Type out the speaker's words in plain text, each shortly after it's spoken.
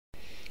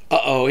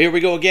Uh-oh, here we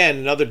go again.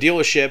 Another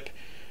dealership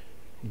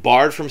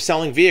barred from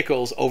selling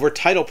vehicles over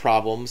title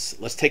problems.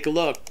 Let's take a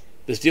look.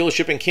 This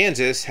dealership in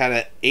Kansas had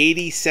an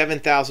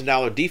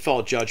 $87,000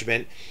 default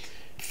judgment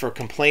for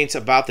complaints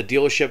about the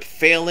dealership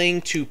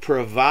failing to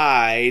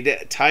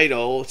provide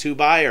title to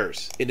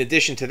buyers. In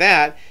addition to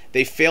that,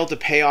 they failed to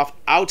pay off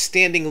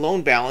outstanding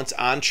loan balance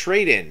on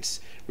trade-ins,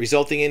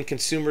 resulting in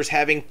consumers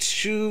having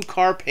 2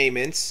 car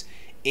payments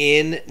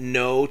in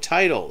no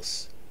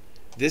titles.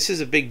 This is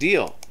a big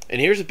deal. And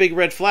here's a big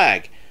red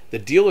flag. The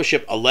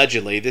dealership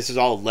allegedly, this is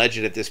all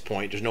alleged at this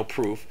point, there's no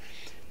proof,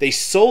 they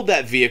sold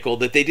that vehicle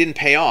that they didn't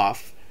pay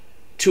off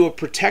to a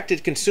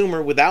protected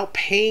consumer without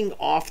paying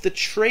off the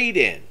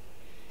trade-in.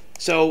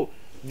 So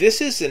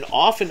this is an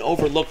often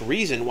overlooked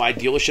reason why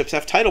dealerships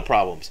have title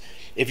problems.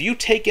 If you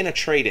take in a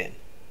trade-in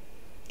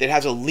that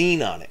has a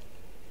lien on it,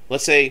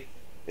 let's say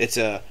it's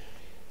a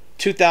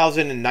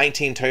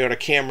 2019 Toyota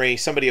Camry,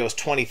 somebody owes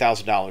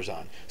 $20,000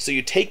 on. So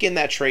you take in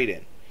that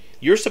trade-in.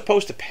 You're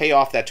supposed to pay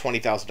off that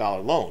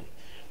 $20,000 loan.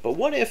 But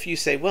what if you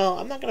say, well,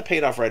 I'm not going to pay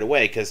it off right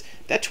away because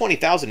that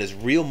 $20,000 is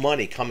real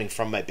money coming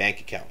from my bank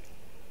account.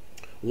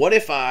 What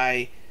if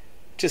I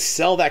just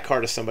sell that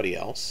car to somebody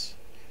else,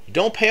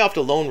 don't pay off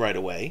the loan right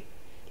away,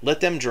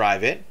 let them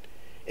drive it,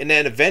 and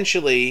then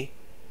eventually,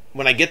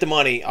 when I get the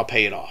money, I'll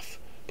pay it off.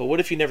 But what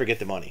if you never get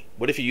the money?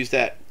 What if you use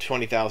that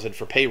 $20,000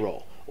 for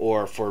payroll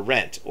or for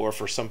rent or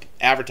for some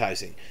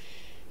advertising?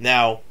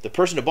 Now, the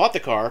person who bought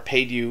the car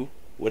paid you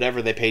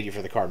whatever they paid you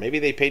for the car. Maybe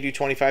they paid you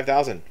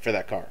 $25,000 for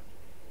that car.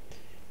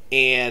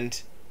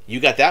 And you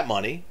got that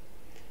money.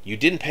 You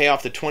didn't pay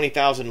off the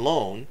 $20,000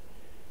 loan,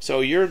 so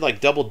you're like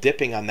double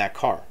dipping on that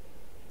car.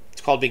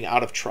 It's called being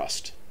out of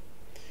trust.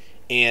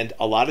 And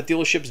a lot of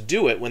dealerships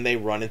do it when they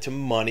run into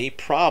money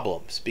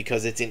problems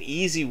because it's an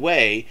easy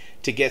way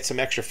to get some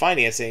extra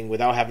financing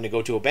without having to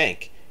go to a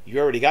bank. You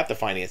already got the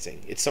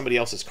financing. It's somebody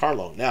else's car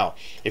loan. Now,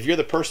 if you're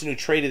the person who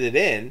traded it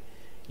in,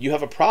 you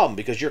have a problem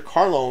because your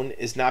car loan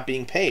is not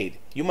being paid.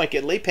 You might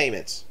get late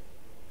payments.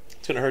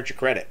 It's going to hurt your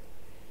credit.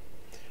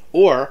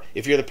 Or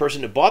if you're the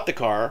person who bought the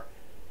car,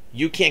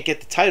 you can't get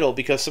the title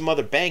because some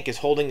other bank is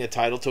holding the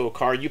title to a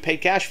car you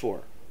paid cash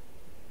for.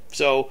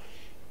 So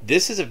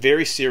this is a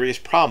very serious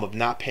problem of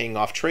not paying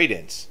off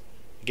trade-ins.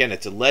 Again,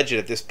 it's alleged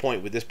at this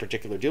point with this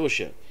particular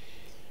dealership.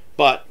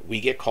 But we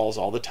get calls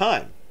all the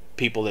time.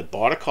 People that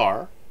bought a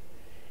car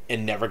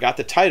and never got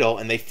the title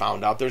and they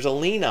found out there's a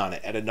lien on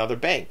it at another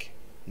bank.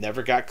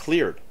 Never got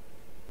cleared.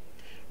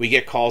 We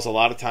get calls a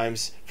lot of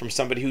times from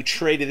somebody who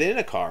traded in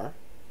a car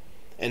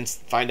and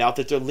find out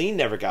that their lien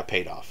never got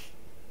paid off.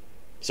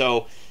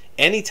 So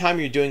anytime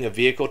you're doing a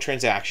vehicle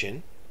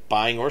transaction,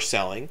 buying or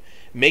selling,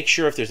 make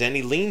sure if there's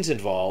any liens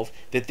involved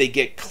that they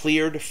get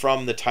cleared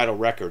from the title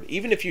record.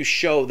 Even if you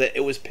show that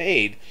it was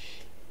paid,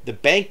 the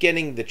bank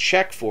getting the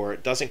check for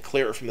it doesn't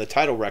clear it from the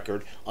title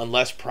record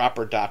unless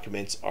proper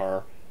documents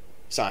are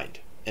signed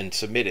and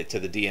submitted to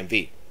the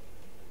DMV.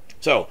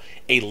 So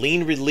a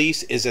lien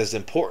release is as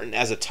important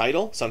as a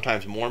title,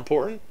 sometimes more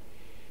important.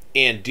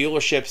 And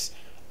dealerships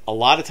a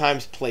lot of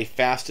times play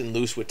fast and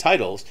loose with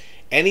titles.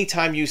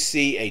 Anytime you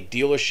see a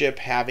dealership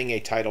having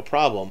a title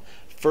problem,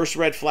 first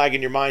red flag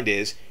in your mind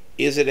is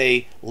it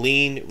a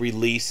lien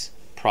release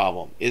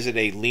problem? Is it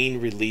a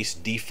lien release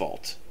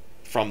default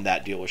from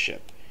that dealership?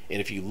 And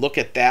if you look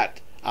at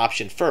that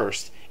option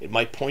first, it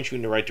might point you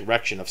in the right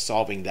direction of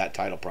solving that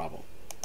title problem.